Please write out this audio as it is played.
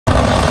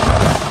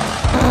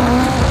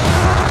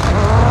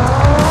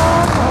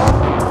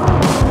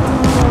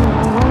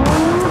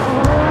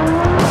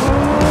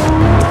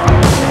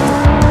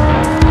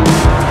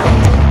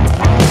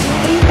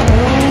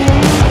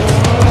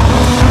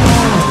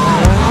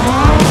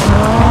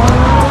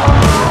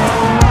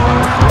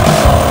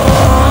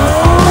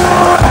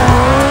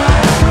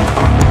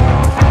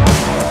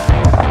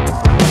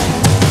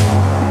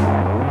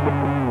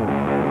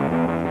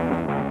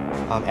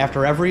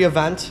After every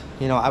event,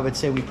 you know, I would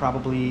say we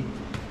probably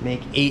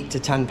make 8 to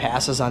 10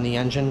 passes on the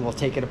engine. We'll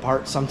take it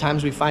apart.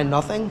 Sometimes we find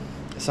nothing.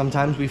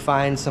 Sometimes we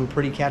find some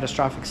pretty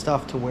catastrophic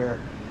stuff to where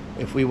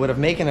if we would have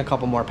making a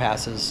couple more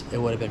passes, it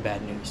would have been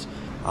bad news.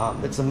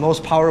 It's the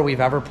most power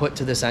we've ever put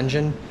to this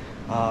engine,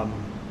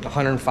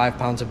 105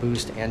 pounds of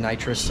boost and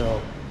nitrous.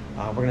 So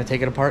we're gonna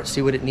take it apart,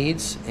 see what it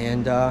needs,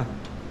 and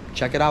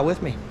check it out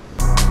with me.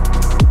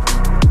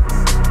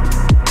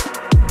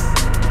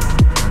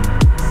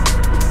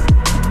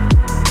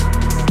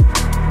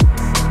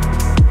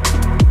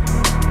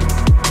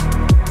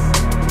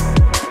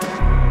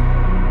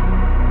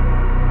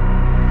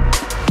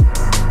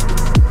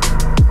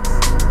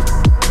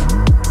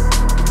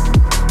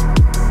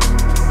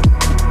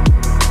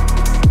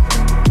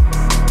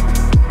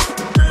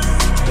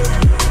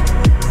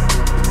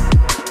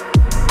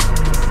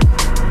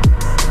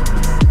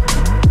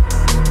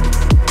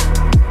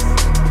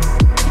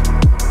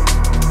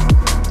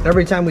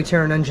 Every time we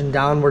tear an engine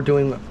down, we're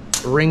doing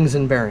rings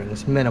and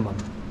bearings, minimum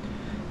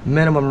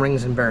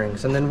rings and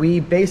bearings. And then we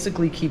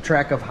basically keep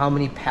track of how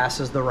many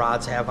passes the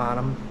rods have on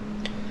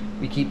them.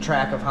 We keep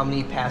track of how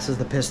many passes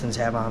the pistons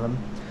have on them.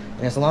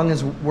 And as long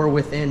as we're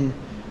within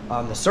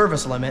the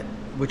service limit,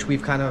 which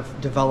we've kind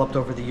of developed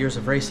over the years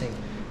of racing,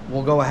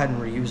 we'll go ahead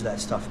and reuse that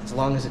stuff as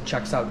long as it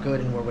checks out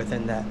good and we're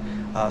within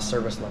that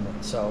service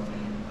limit. So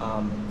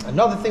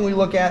another thing we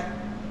look at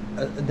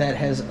that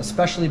has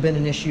especially been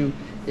an issue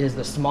is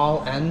the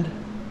small end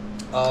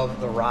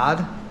of the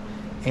rod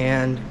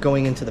and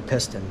going into the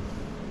piston.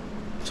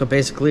 So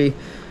basically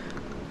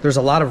there's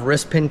a lot of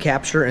wrist pin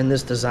capture in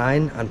this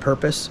design on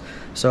purpose.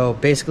 So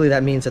basically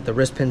that means that the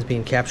wrist pin's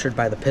being captured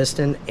by the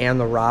piston and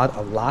the rod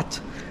a lot.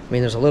 I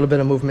mean, there's a little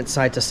bit of movement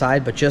side to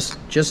side, but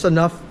just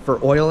enough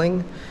for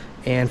oiling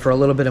and for a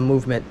little bit of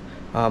movement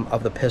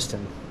of the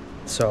piston.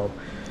 So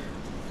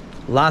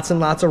lots and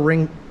lots of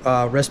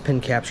wrist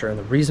pin capture, and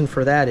the reason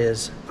for that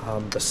is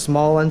the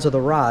small ends of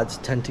the rods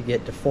tend to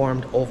get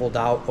deformed, ovaled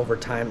out over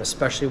time,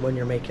 especially when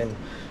you're making,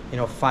 you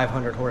know,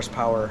 500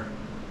 horsepower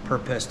per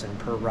piston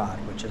per rod,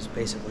 which is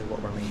basically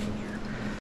what we're making here.